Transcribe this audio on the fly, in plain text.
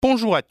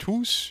Bonjour à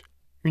tous,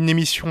 une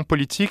émission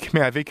politique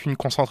mais avec une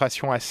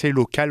concentration assez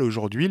locale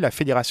aujourd'hui. La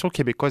Fédération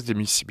québécoise des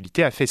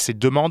municipalités a fait ses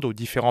demandes aux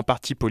différents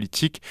partis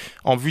politiques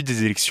en vue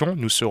des élections.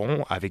 Nous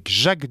serons avec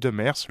Jacques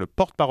Demers, le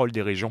porte-parole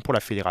des régions pour la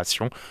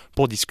Fédération,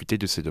 pour discuter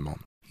de ces demandes.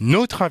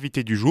 Notre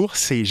invité du jour,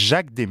 c'est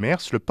Jacques Demers,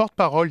 le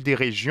porte-parole des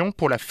régions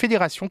pour la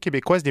Fédération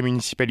québécoise des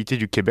municipalités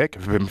du Québec.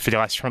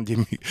 Fédération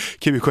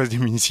québécoise des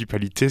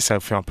municipalités,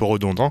 ça fait un peu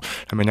redondant,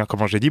 la manière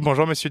comment j'ai dit.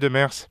 Bonjour Monsieur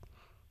Demers.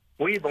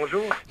 Oui,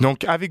 bonjour.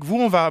 Donc avec vous,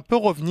 on va un peu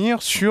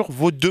revenir sur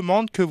vos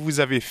demandes que vous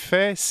avez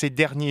faites ces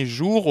derniers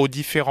jours aux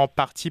différents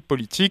partis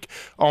politiques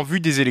en vue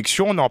des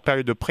élections. On est en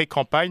période de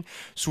pré-campagne.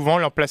 Souvent,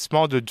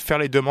 l'emplacement de faire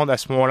les demandes à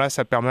ce moment-là,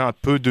 ça permet un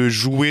peu de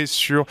jouer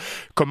sur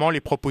comment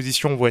les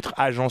propositions vont être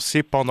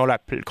agencées pendant la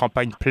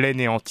campagne pleine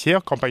et entière,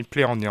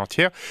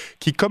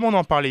 qui, comme on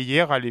en parlait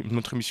hier à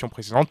notre émission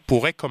précédente,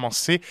 pourrait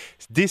commencer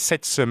dès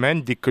cette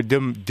semaine,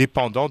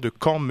 dépendant de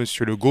quand M.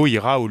 Legault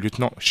ira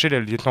chez le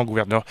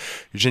lieutenant-gouverneur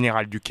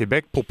général du Québec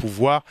pour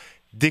pouvoir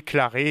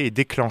déclarer et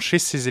déclencher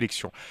ces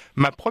élections.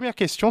 Ma première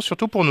question,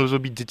 surtout pour nos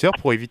auditeurs,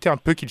 pour éviter un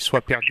peu qu'ils soient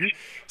perdus,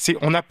 c'est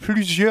on a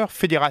plusieurs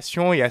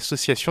fédérations et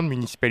associations de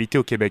municipalités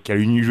au Québec. Il y a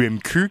une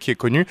UMQ qui est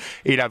connue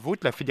et la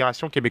vôtre, la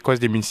Fédération québécoise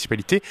des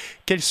municipalités.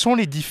 Quelles sont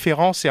les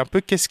différences et un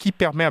peu qu'est-ce qui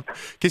permet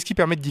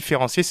de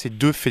différencier ces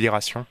deux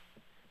fédérations?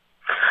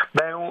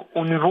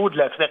 Au niveau de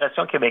la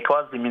Fédération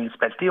québécoise des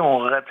municipalités, on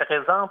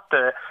représente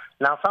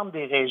l'ensemble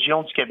des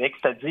régions du Québec,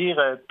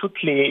 c'est-à-dire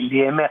toutes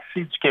les MRC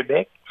du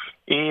Québec.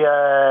 Et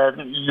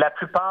la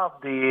plupart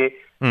des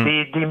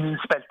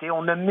municipalités,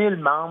 on a 1000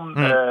 membres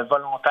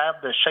volontaires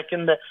de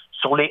chacune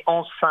sur les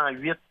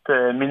 1108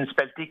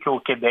 municipalités qu'il y a au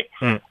Québec.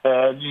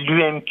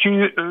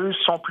 L'UMQ, eux,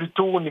 sont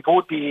plutôt au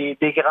niveau des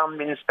grandes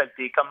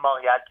municipalités comme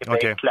Montréal,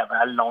 Québec,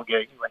 Laval,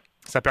 Longueuil. Ouais.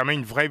 Ça permet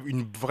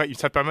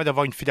ça permet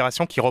d'avoir une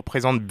fédération qui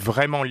représente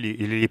vraiment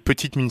les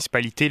petites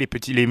municipalités,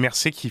 les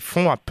MRC qui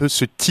font un peu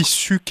ce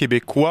tissu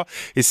québécois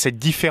et cette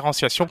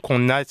différenciation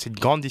qu'on a, cette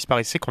grande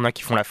disparité qu'on a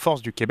qui font la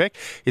force du Québec.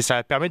 Et ça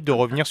va permettre de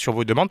revenir sur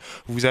vos demandes.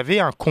 Vous avez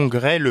un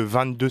congrès le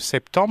 22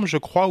 septembre, je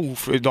crois, ou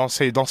dans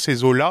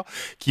ces eaux-là,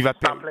 qui va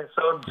permettre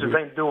du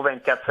 22 au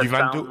 24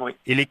 septembre. Oui.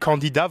 Et les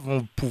candidats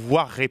vont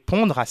pouvoir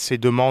répondre à ces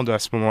demandes à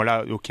ce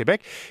moment-là au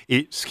Québec.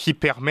 Et ce qui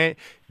permet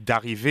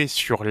d'arriver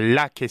sur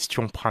la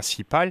question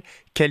principale,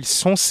 quelles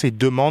sont ces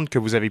demandes que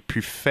vous avez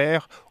pu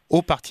faire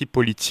aux partis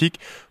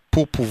politiques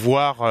pour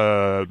pouvoir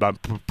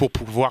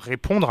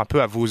répondre un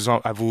peu à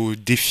vos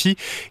défis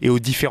et aux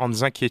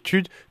différentes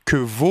inquiétudes que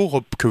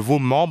vos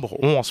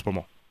membres ont en ce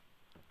moment?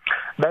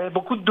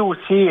 Beaucoup de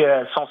dossiers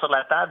sont sur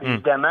la table,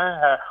 évidemment.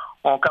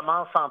 On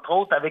commence, entre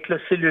autres, avec le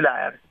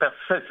cellulaire.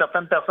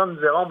 Certaines personnes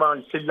diront,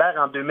 le cellulaire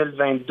en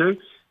 2022,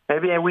 eh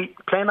bien oui,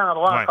 plein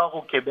d'endroits encore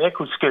au Québec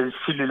où le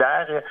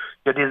cellulaire, il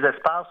y a des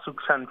espaces où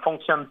ça ne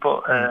fonctionne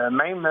pas.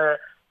 Même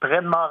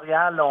près de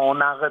Montréal, on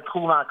en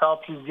retrouve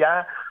encore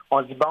plusieurs.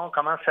 On se dit,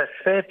 comment ça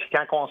se fait? Puis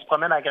quand on se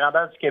promène à la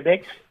grandeur du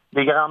Québec,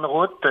 des grandes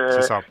routes,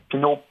 puis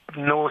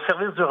nos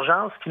services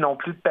d'urgence qui n'ont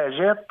plus de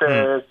pagettes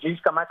disent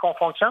comment qu'on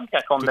fonctionne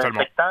quand on a un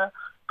secteur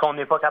qu'on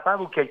n'est pas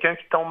capable ou quelqu'un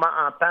qui tombe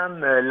en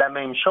panne, la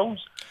même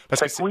chose.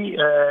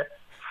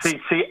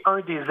 C'est un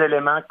des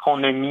éléments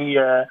qu'on a mis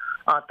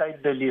en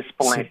tête de liste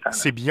pour l'instant.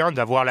 C'est bien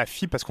d'avoir la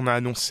fibre parce qu'on a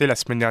annoncé la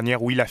semaine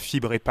dernière, oui, la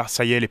fibre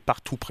elle est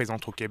partout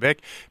présente au Québec,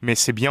 mais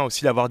c'est bien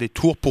aussi d'avoir des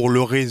tours pour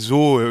le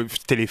réseau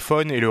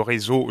téléphone et le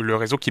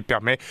réseau qui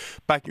permet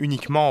pas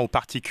uniquement aux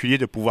particuliers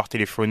de pouvoir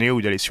téléphoner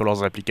ou d'aller sur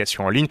leurs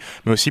applications en ligne,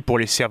 mais aussi pour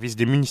les services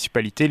des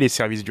municipalités, les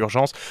services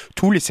d'urgence,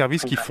 tous les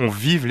services qui font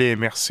vivre les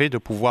MRC, de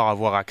pouvoir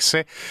avoir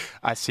accès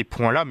à ces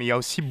points-là. Mais il y a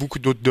aussi beaucoup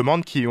d'autres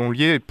demandes qui ont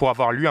lié, pour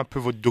avoir lu un peu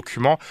votre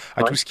document,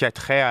 à tout ce qui a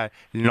trait à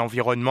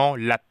l'environnement,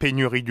 la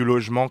pénurie du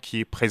logement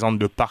qui est présente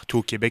de partout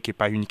au Québec et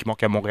pas uniquement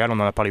qu'à Montréal, on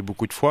en a parlé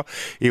beaucoup de fois,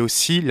 et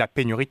aussi la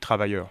pénurie de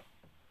travailleurs.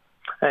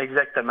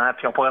 Exactement.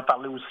 Puis on pourrait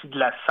parler aussi de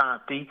la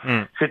santé.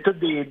 C'est tous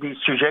des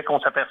sujets qu'on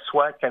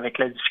s'aperçoit qu'avec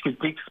la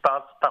difficulté qui se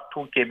passe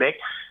partout au Québec,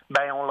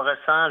 on le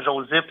ressent,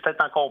 j'ose dire,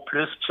 peut-être encore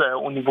plus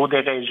au niveau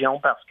des régions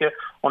parce que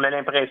on a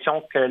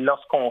l'impression que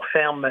lorsqu'on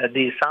ferme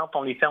des centres,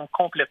 on les ferme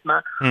complètement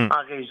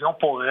en région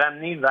pour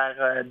ramener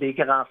vers des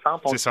grands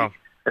centres. C'est ça.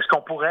 Est-ce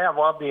qu'on pourrait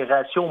avoir des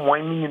ratios au moins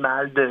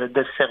minimales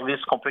de services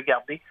qu'on peut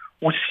garder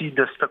aussi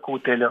de ce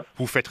côté-là?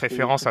 Vous faites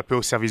référence un peu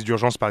aux services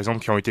d'urgence, par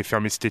exemple, qui ont été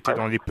fermés cet été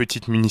dans des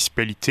petites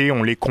municipalités.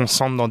 On les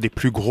concentre dans des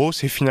plus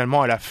grosses et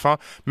finalement, à la fin,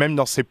 même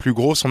dans ces plus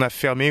grosses, on a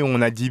fermé ou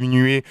on a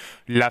diminué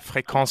la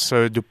fréquence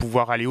de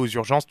pouvoir aller aux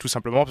urgences, tout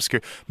simplement parce que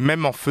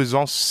même en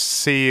faisant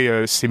ces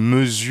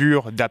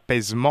mesures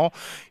d'apaisement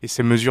et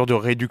ces mesures de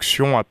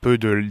réduction un peu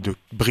de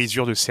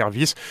brisure de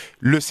service,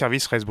 le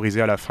service reste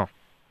brisé à la fin.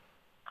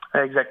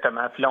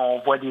 Exactement. Puis là,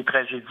 on voit des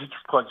tragédies qui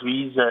se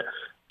produisent.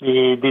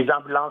 Des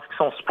ambulances qui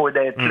sont supposées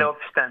être là,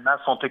 finalement,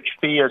 sont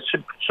occupées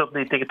sur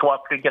des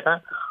territoires plus grands.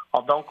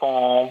 Donc,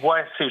 on voit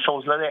ces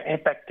choses-là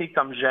impacter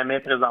comme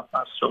jamais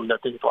présentement sur le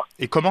territoire.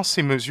 Et comment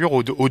ces mesures,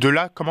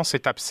 au-delà, comment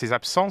ces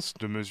absences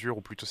de mesures,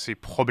 ou plutôt ces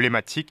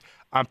problématiques,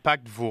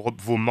 impactent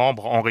vos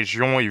membres en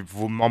région et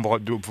vos membres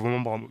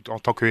en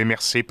tant que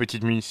MRC,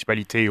 petites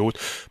municipalités et autres?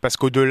 Parce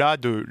qu'au-delà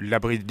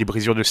des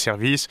brisures de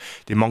services,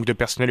 des manques de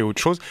personnel et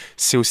autres choses,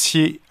 c'est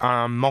aussi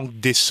un manque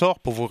d'essor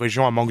pour vos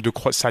régions, un manque de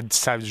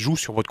ça joue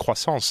sur votre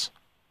croissance.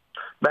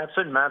 Ben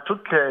absolument. Tous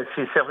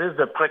ces services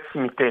de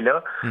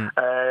proximité-là,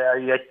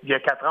 il y a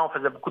 4 ans, on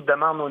faisait beaucoup de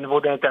demandes au niveau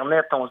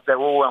d'Internet. On se disait,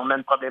 oh, on a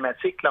une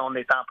problématique. Là, on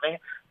est en train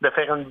de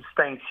faire une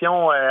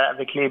distinction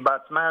avec les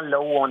bâtiments là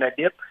où on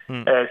habite.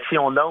 Si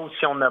on a ou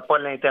si on n'a pas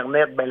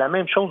l'Internet, ben la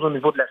même chose au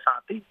niveau de la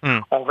santé.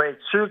 On va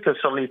être sûr que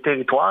sur les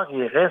territoires,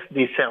 il reste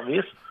des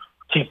services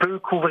qui peuvent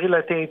couvrir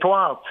le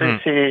territoire.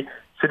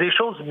 C'est des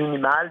choses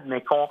minimales,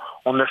 mais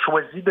qu'on a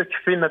choisi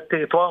d'occuper notre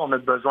territoire. On a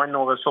besoin de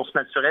nos ressources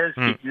naturelles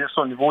qui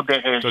existent au niveau des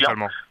régions.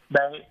 Totalement.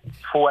 Ben, il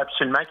faut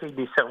absolument qu'il y ait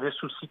des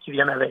services aussi qui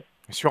viennent avec.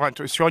 Sur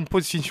une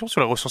position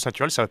sur les ressources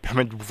naturelles, ça va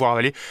permettre de pouvoir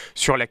aller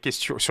sur les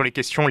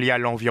questions liées à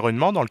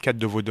l'environnement dans le cadre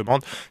de vos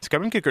demandes. C'est quand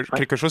même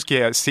quelque chose qui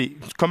est...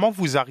 Comment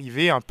vous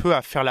arrivez un peu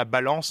à faire la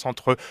balance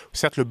entre,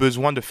 certes, le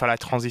besoin de faire la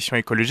transition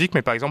écologique,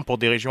 mais par exemple pour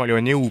des régions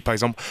éloignées où, par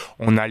exemple,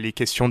 on a les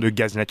questions de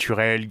gaz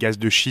naturel, gaz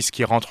de schiste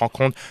qui rentrent en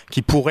compte,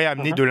 qui pourraient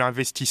amener de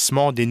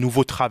l'investissement, des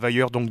nouveaux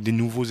travailleurs, donc des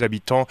nouveaux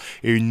habitants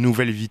et une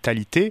nouvelle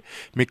vitalité.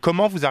 Mais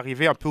comment vous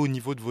arrivez un peu au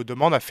niveau de vos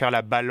demandes à faire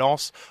la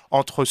balance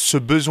entre ce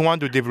besoin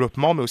de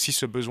développement, mais aussi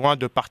ce besoin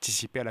de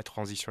participer à la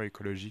transition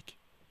écologique?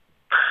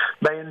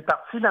 Ben, il y a une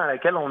partie dans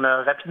laquelle on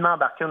a rapidement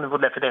embarqué au niveau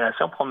de la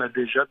fédération, puis on a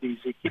déjà des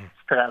équipes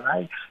qui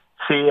travaillent.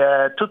 C'est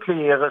toutes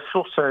les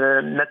ressources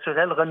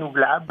naturelles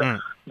renouvelables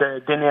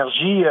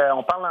d'énergie.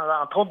 On parle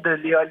entre autres de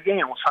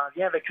l'éolien. On s'en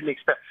vient avec une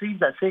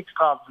expertise assez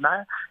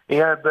extraordinaire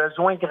et un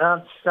besoin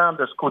grandissant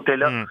de ce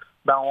côté-là.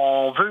 Ben,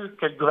 on veut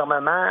que le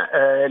gouvernement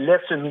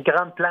laisse une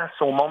grande place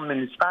au monde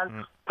municipal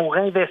pour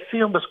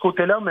investir de ce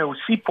côté-là, mais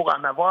aussi pour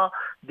en avoir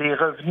des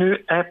revenus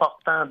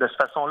importants de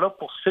cette façon-là,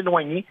 pour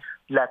s'éloigner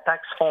de la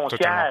taxe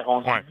foncière. On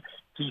dit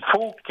qu'il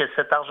faut que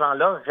cet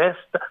argent-là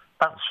reste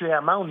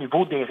particulièrement au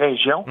niveau des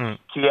régions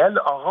qui, elles,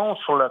 auront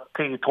sur leur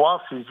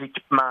territoire ces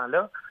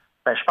équipements-là.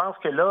 Ben, je pense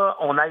que là,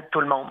 on aide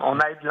tout le monde. On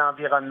aide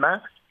l'environnement,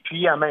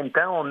 puis en même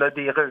temps, on a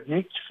des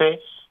revenus qui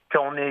fait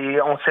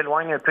qu'on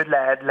s'éloigne un peu de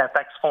la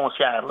taxe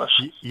foncière. Là.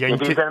 Il y a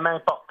des éléments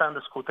importants de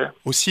ce côté.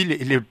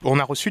 Aussi, on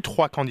a reçu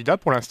 3 candidats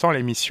pour l'instant à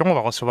l'émission. On va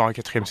recevoir un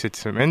 4e cette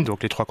semaine.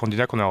 Donc, les 3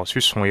 candidats qu'on a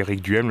reçus sont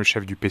Éric Duhem, le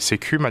chef du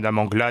PCQ, Madame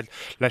Anglade,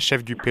 la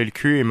chef du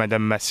PLQ, et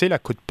Madame Massé, la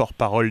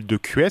porte-parole de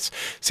QS.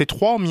 Ces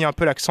 3 ont mis un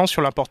peu l'accent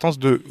sur l'importance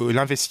de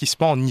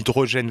l'investissement en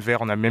hydrogène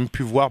vert. On a même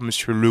pu voir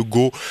Monsieur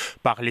Legault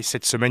parler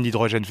cette semaine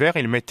d'hydrogène vert.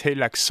 Il mettait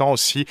l'accent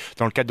aussi,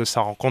 dans le cadre de sa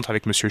rencontre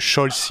avec Monsieur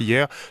Scholz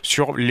hier,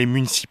 sur les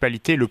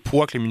municipalités, le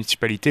poids que les municipalités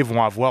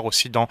vont avoir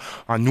aussi dans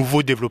un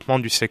nouveau développement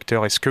du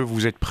secteur. Est-ce que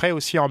vous êtes prêts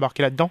aussi à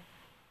embarquer là-dedans?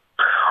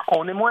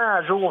 On est moins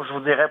à jour, je vous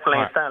dirais, pour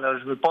l'instant. Là.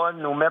 Je ne veux pas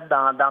nous mettre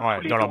dans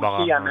tous les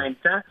dossiers en même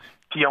temps,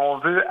 puis on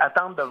veut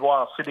attendre de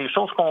voir. C'est des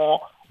choses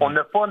qu'on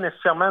n'a pas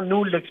nécessairement,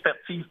 nous,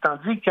 l'expertise.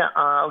 Tandis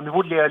qu'au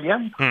niveau de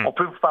l'éolienne, on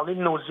peut vous parler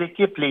de nos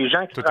équipes, les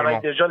gens qui travaillent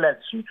déjà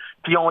là-dessus,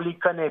 puis on les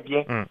connaît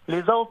bien.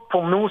 Les autres,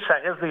 pour nous, ça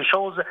reste des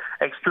choses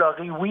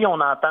explorées. Oui, on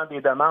entend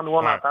des demandes, oui,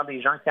 on entend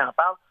des gens qui en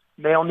parlent,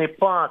 mais on n'est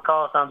pas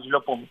encore rendu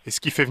là pour nous. Et ce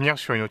qui fait venir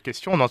sur une autre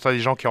question, on entend des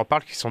gens qui en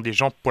parlent, qui sont des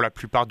gens pour la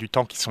plupart du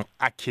temps qui sont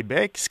à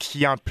Québec, ce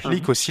qui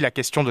implique aussi la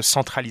question de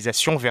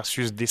centralisation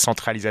versus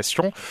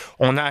décentralisation.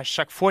 On a à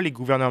chaque fois les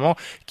gouvernements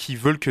qui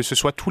veulent que ce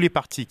soit tous les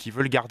partis, qui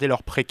veulent garder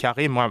leur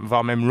précaré,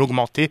 voire même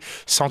l'augmenter,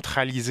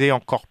 centraliser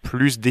encore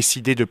plus,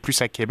 décider de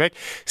plus à Québec,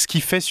 ce qui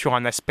fait sur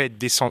un aspect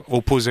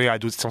opposé à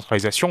d'autres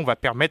décentralisations, on va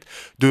permettre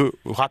de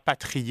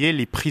rapatrier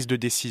les prises de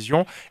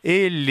décision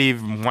et les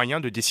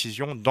moyens de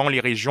décision dans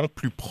les régions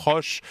plus proches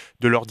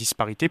de leur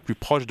disparité, plus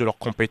proches de leurs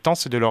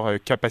compétences et de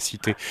leurs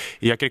capacités.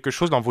 Et il y a quelque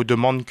chose dans vos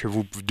demandes que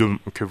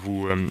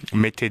vous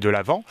mettez de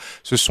l'avant,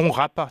 ce sont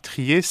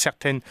rapatrier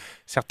certains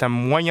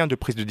moyens de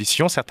prise de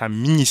décision, certains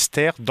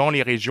ministères dans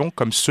les régions,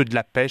 comme ceux de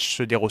la pêche,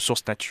 ceux des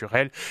ressources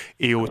naturelles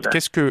et autres.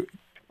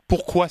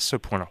 Pourquoi ce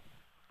point-là?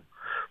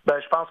 Ben,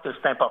 je pense que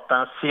c'est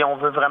important. Si on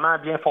veut vraiment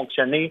bien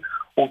fonctionner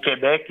au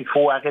Québec, il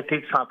faut arrêter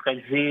de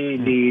centraliser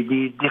les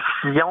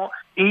décisions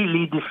et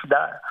les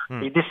décideurs.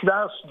 Les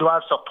décideurs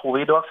doivent se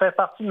retrouver, doivent faire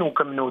partie de nos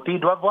communautés,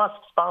 doivent voir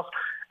ce qui se passe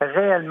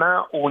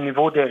réellement au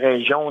niveau des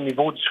régions, au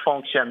niveau du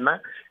fonctionnement.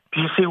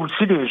 Puis c'est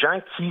aussi des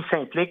gens qui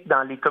s'impliquent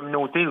dans les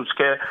communautés où ce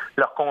que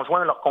leurs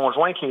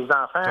conjoints, que les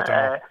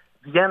enfants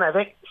viennent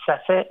avec. Ça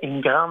fait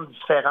une grande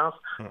différence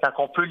quand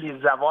on peut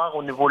les avoir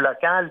au niveau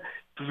local.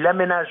 Puis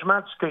l'aménagement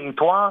du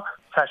territoire,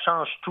 ça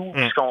change tout.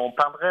 Puisqu'on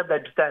parlerait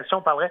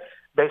d'habitation,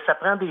 ça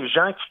prend des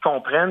gens qui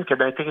comprennent que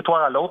d'un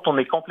territoire à l'autre, on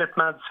est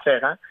complètement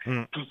différent.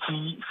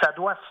 Puis ça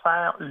doit se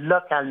faire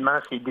localement,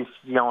 ces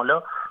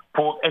décisions-là,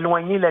 pour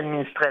éloigner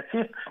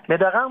l'administratif, mais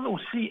de rendre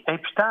aussi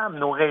imputables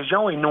nos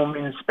régions et nos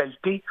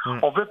municipalités.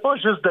 On veut pas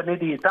juste donner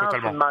des tâches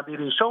et demander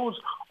des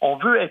choses. On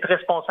veut être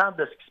responsable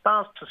de ce qui se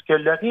passe, parce que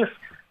le risque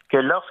que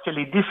lorsque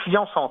les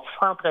décisions sont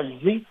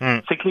centralisées,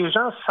 c'est que les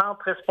gens se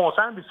sentent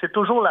responsables et c'est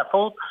toujours la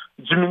faute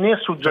du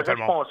ministre ou du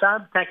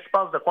responsable quand il se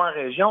passe de quoi en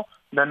région.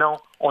 Non,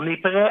 on est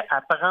prêt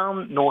à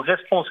prendre nos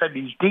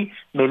responsabilités,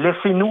 mais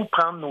laissez-nous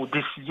prendre nos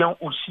décisions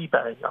aussi,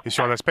 par exemple. Et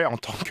sur l'aspect, en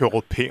tant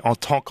qu'Européen, en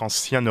tant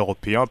qu'ancien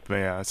Européen,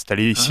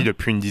 installé ici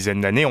depuis une dizaine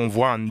d'années, on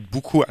voit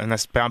un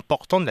aspect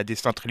important de la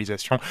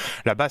décentralisation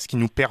là-bas, ce qui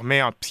permet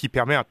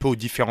un peu aux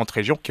différentes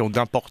régions qui ont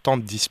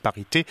d'importantes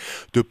disparités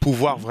de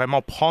pouvoir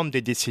vraiment prendre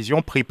des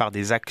décisions prises par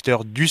des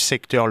acteurs du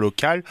secteur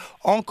local,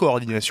 en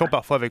coordination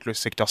parfois avec le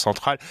secteur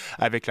central,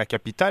 avec la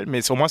capitale,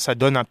 mais au moins ça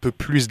donne un peu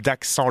plus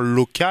d'accent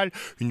local,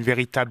 une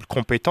véritable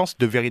compétence,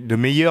 de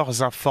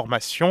meilleures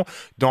informations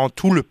dans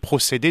tout le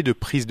procédé de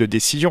prise de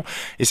décision.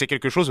 Et c'est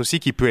quelque chose aussi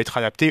qui peut être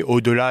adapté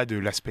au-delà de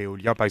l'aspect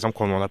éolien, par exemple,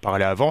 comme on en a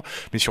parlé avant,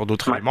 mais sur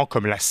d'autres éléments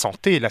comme la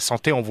santé. La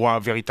santé, on voit un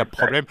véritable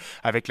problème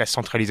avec la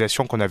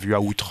centralisation qu'on a vue à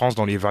outrance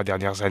dans les 20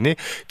 dernières années,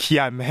 qui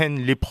amène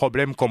les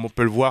problèmes, comme on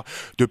peut le voir,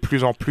 de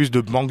plus en plus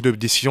de manque de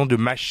décision, de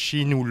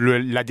machines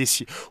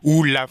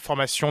où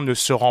l'information ne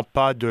se rend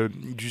pas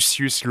du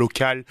CIUS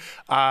local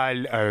à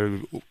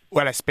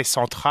l'aspect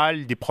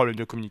central, des problèmes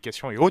de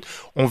communication et autres.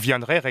 On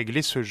viendrait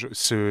régler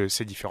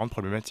ces différentes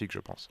problématiques, je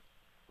pense.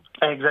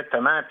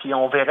 Exactement. Puis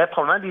on verrait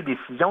probablement des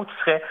décisions qui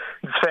seraient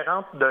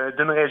différentes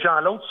d'une région à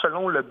l'autre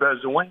selon le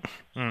besoin.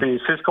 C'est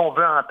ce qu'on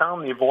veut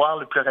entendre et voir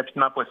le plus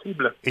rapidement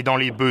possible. Et dans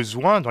les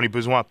besoins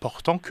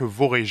importants que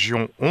vos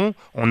régions ont,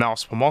 on a en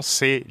ce moment,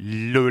 c'est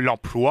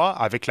l'emploi,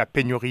 avec la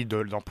pénurie de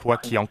l'emploi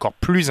qui est encore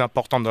plus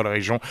importante dans la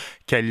région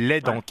qu'elle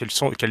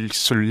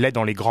se l'est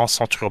dans les grands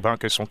centres urbains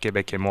que sont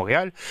Québec et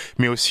Montréal,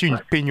 mais aussi une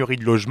pénurie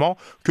de logements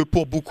que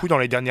pour beaucoup dans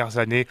les dernières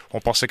années, on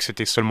pensait que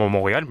c'était seulement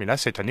Montréal, mais là,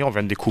 cette année, on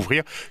vient de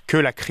découvrir que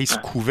la crise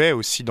couvait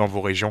aussi dans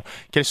vos régions.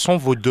 Quelles sont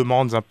vos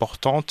demandes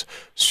importantes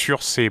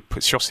sur ces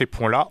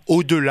points-là,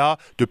 au-delà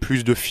de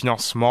plus de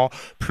financement,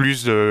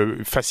 plus de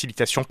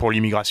facilitation pour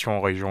l'immigration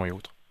en région et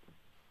autres?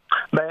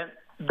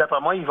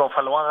 D'après moi, il va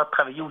falloir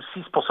travailler aussi.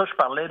 C'est pour ça que je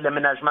parlais de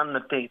l'aménagement de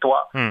notre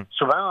territoire.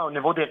 Souvent, au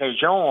niveau des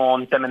régions, on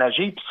est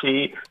aménagé,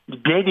 puis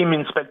bien des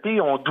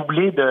municipalités ont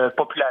doublé de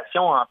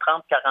population en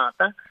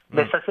 30-40 ans,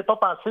 mais ça ne s'est pas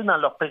passé dans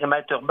leur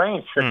périmètre urbain.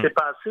 Ça s'est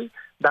passé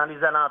dans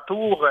les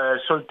alentours,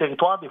 sur le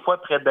territoire, des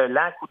fois près de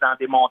lacs ou dans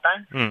des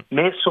montagnes,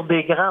 mais sur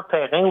des grands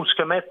terrains où ce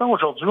que maintenant,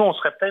 aujourd'hui, on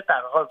serait peut-être à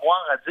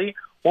revoir, à dire,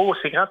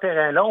 ces grands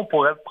terrains-là, on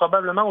pourrait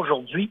probablement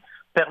aujourd'hui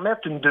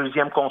permettre une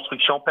deuxième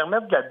construction,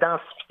 permettre de la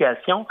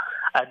densification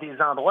à des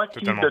endroits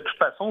qui, de toute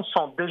façon,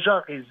 sont déjà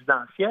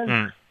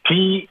résidentiels.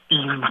 Puis,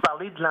 vous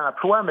parlez de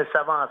l'emploi, mais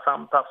ça va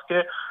ensemble parce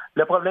que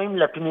le problème de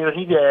la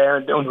pénurie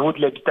au niveau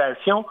de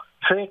l'habitation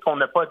fait qu'on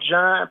n'a pas de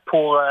gens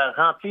pour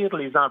remplir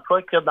les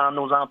emplois qu'il y a dans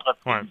nos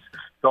entreprises.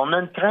 On a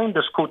une crainte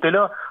de ce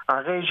côté-là.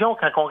 En région,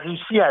 quand on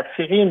réussit à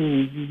attirer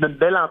une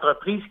belle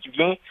entreprise qui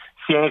vient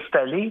s'y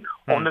installer,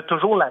 on a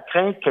toujours la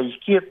crainte qu'elle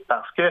quitte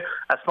parce que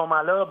à ce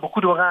moment-là,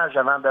 beaucoup d'ouvrages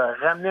avant de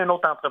ramener une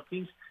autre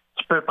entreprise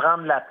qui peut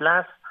prendre la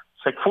place.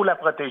 C'est qu'il faut la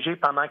protéger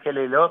pendant qu'elle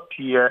est là,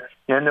 puis il y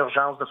a une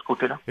urgence de ce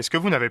côté-là. Est-ce que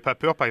vous n'avez pas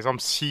peur, par exemple,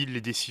 si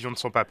les décisions ne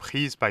sont pas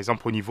prises, par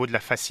exemple au niveau de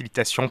la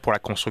facilitation pour la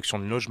construction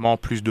de logements,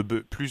 plus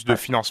de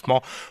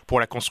financement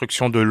pour la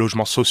construction de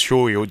logements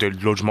sociaux et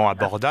de logements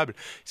abordables,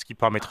 ce qui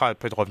permettra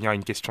peut-être de revenir à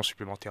une question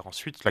supplémentaire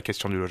ensuite, la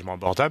question du logement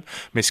abordable,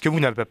 mais est-ce que vous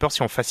n'avez pas peur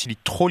si on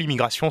facilite trop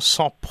l'immigration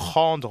sans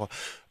prendre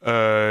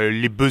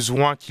les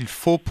besoins qu'il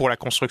faut pour la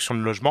construction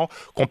de logements,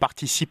 qu'on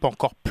participe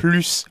encore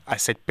plus à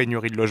cette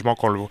pénurie de logements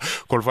qu'on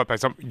le voit par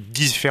exemple,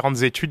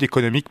 différentes études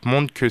économiques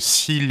montrent que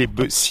si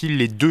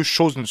les deux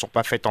choses ne sont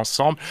pas faites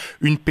ensemble,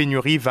 une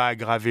pénurie va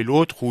aggraver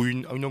l'autre ou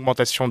une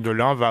augmentation de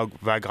l'un va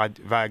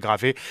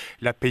aggraver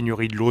la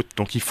pénurie de l'autre.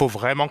 Donc il faut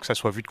vraiment que ça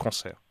soit vu de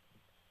concert.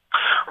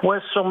 Oui,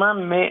 sûrement,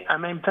 mais en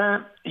même temps,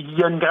 il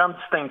y a une grande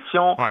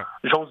distinction,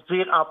 j'ose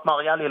dire, entre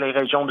Montréal et les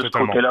régions de ce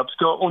côté-là. Parce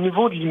qu'au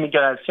niveau de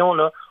l'immigration,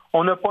 là,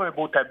 on n'a pas un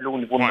beau tableau au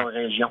niveau de nos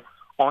régions.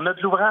 On a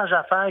de l'ouvrage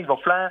à faire. Il va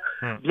falloir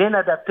bien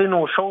adapter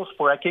nos choses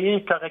pour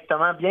accueillir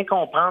correctement, bien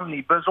comprendre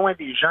les besoins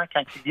des gens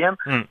quand ils viennent,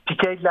 puis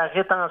qu'il y ait de la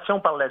rétention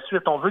par la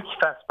suite. On veut qu'ils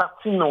fassent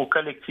partie de nos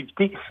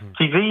collectivités,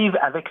 qu'ils vivent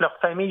avec leur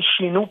famille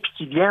chez nous, puis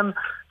qu'ils viennent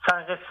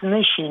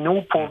s'enraciner chez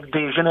nous pour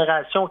des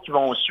générations qui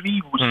vont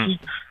suivre aussi.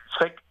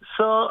 Ça fait que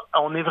ça,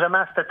 on est vraiment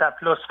à cette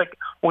étape-là. Ça fait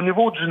qu'au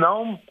niveau du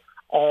nombre,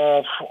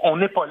 on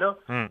n'est pas là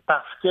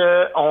parce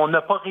qu'on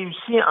n'a pas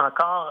réussi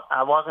encore à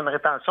avoir une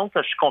rétention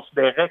que je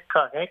considérais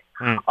correcte.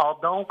 Or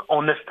donc,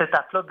 on a cette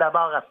étape-là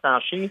d'abord à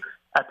franchir.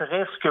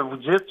 Après ce que vous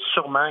dites,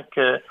 sûrement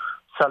que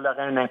ça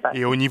aurait un impact.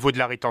 Et au niveau de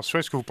la rétention,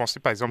 est-ce que vous pensez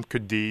par exemple que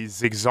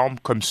des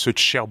exemples comme ceux de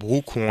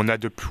Sherbrooke, où on a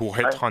pour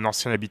être un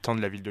ancien habitant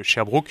de la ville de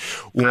Sherbrooke,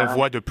 où on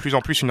voit de plus en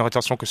plus une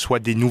rétention, que ce soit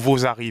des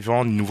nouveaux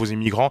arrivants, des nouveaux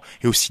immigrants,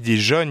 et aussi des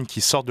jeunes qui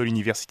sortent de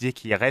l'université,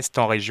 qui restent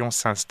en région,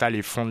 s'installent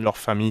et fondent leur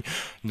famille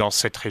dans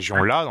cette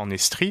région-là, en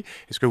Estrie.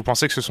 Est-ce que vous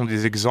pensez que ce sont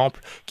des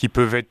exemples qui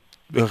peuvent être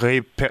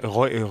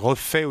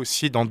refaits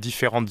aussi dans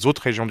différentes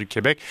autres régions du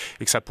Québec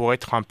et que ça pourrait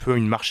être un peu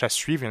une marche à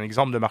suivre, un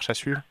exemple de marche à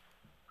suivre?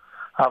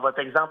 Votre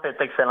exemple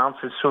est excellent.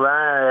 C'est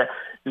souvent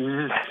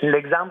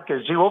l'exemple que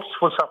je dis, il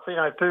faut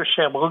sortir un peu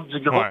Sherbrooke du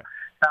groupe.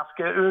 Parce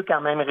qu'eux,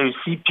 quand même,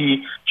 réussi.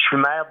 Puis, je suis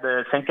maire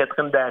de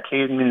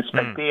Sainte-Catherine-d'Aclay, une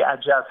municipalité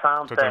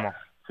adjacente. Totalement.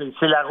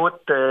 C'est la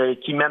route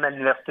qui mène à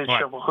l'université de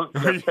Sherbrooke.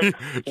 Oui,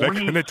 je la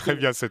connais très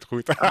bien, cette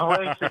route. Ah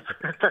oui,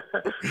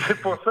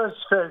 c'est pour ça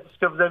ce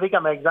que vous avez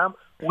comme exemple.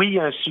 Oui, il y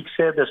a un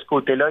succès de ce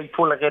côté-là. Il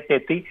faut le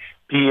répéter.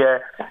 Puis,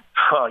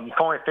 ils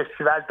font un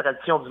festival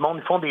Tradition du Monde.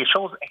 Ils font des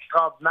choses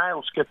extraordinaires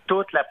où que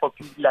toute la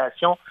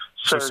population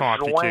se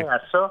joint à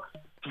ça.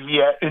 Puis,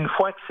 une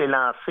fois que c'est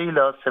lancé,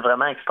 là, c'est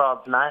vraiment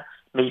extraordinaire.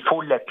 Mais il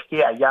faut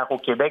l'appliquer ailleurs au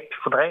Québec. Puis,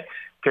 il faudrait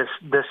que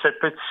de ce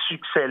petit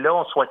succès-là,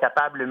 on soit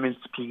capable de le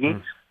multiplier.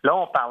 Là,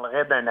 on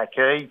parlerait d'un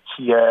accueil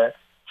qui est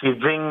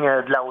digne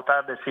de la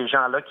hauteur de ces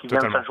gens-là qui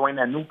viennent se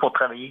joindre à nous pour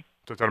travailler.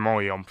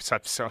 Totalement, et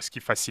ce qui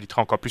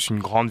facilitera encore plus une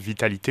grande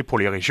vitalité pour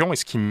les régions. Et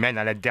ce qui mène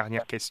à la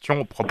dernière question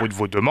au propos de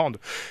vos demandes.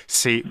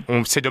 Ces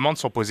demandes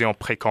sont posées en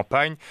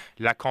pré-campagne.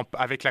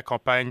 Avec la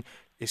campagne,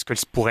 est-ce qu'elles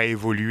pourraient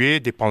évoluer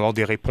dépendant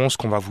des réponses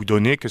qu'on va vous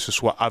donner, que ce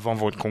soit avant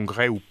votre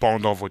congrès ou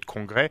pendant votre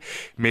congrès?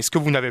 Mais est-ce que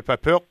vous n'avez pas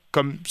peur,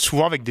 comme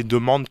souvent avec des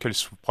demandes qu'elles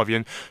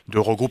proviennent de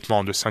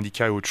regroupements, de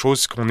syndicats et autre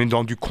chose, qu'on est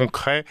dans du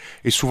concret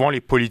et souvent les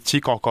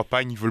politiques en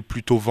campagne, ils veulent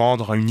plutôt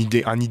vendre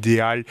un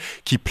idéal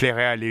qui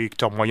plairait à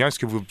l'électeur moyen? Est-ce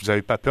que vous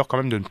n'avez pas peur quand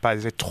même de ne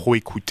pas être trop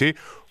écouté,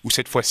 ou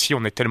cette fois-ci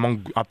on est tellement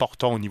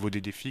important au niveau des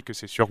défis que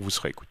c'est sûr que vous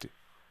serez écouté?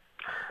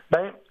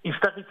 Bien,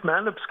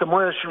 historiquement, là, puisque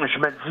moi, je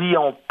me dis,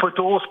 on peut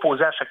toujours se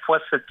poser à chaque fois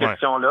cette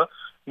question-là,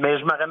 mais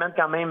je me ramène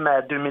quand même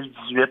à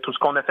 2018, où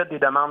on a fait des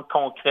demandes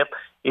concrètes,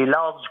 et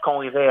lors du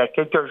congrès, à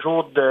quelques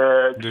jours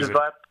du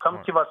vote,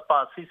 comme qui va se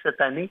passer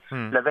cette année,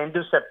 le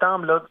 22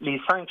 septembre, là,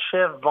 les 5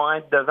 chefs vont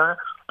être devant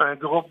un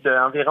groupe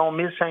d'environ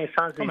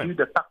 1500 élus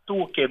de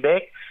partout au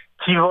Québec,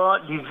 qui va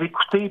les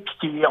écouter,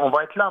 puis on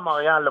va être là à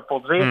Montréal là,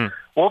 pour dire,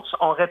 oups,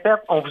 on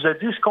répète, on vous a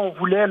dit ce qu'on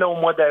voulait là au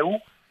mois d'août,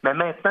 mais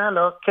maintenant,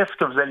 là, qu'est-ce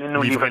que vous allez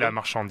nous livrer? La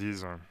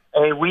marchandise.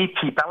 Eh oui,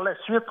 puis par la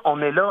suite,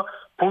 on est là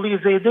pour les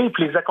aider,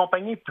 puis les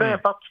accompagner, peu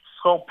importe qui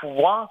sera au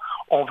pouvoir.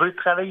 On veut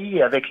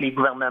travailler avec les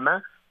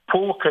gouvernements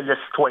pour que le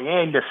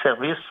citoyen ait le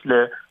service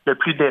le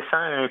plus décent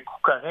à un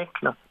coût correct.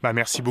 Là.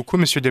 Merci beaucoup,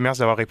 M. Demers,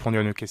 d'avoir répondu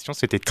à nos questions.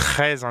 C'était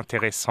très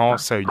intéressant.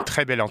 C'est une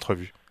très belle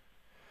entrevue.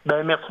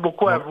 Merci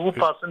beaucoup à vous.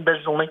 Passez une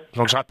belle journée.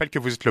 Donc, je rappelle que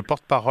vous êtes le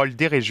porte-parole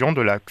des régions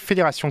de la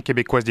Fédération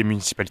québécoise des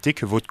municipalités,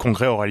 que votre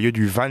congrès aura lieu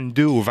du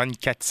 22 au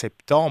 24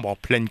 septembre en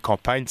pleine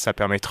campagne. Ça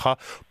permettra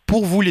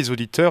pour vous, les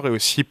auditeurs, et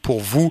aussi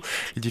pour vous,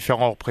 les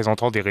différents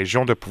représentants des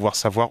régions, de pouvoir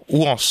savoir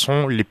où en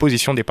sont les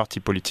positions des partis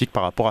politiques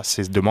par rapport à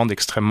ces demandes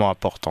extrêmement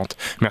importantes.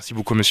 Merci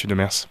beaucoup, M.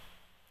 Demers.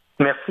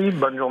 Merci.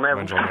 Bonne journée à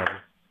vous.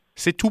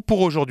 C'est tout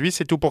pour aujourd'hui,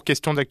 c'est tout pour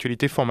Questions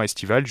d'actualité format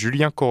estival.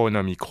 Julien Corona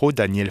au micro,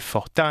 Daniel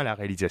Fortin à la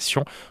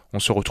réalisation. On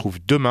se retrouve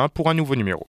demain pour un nouveau numéro.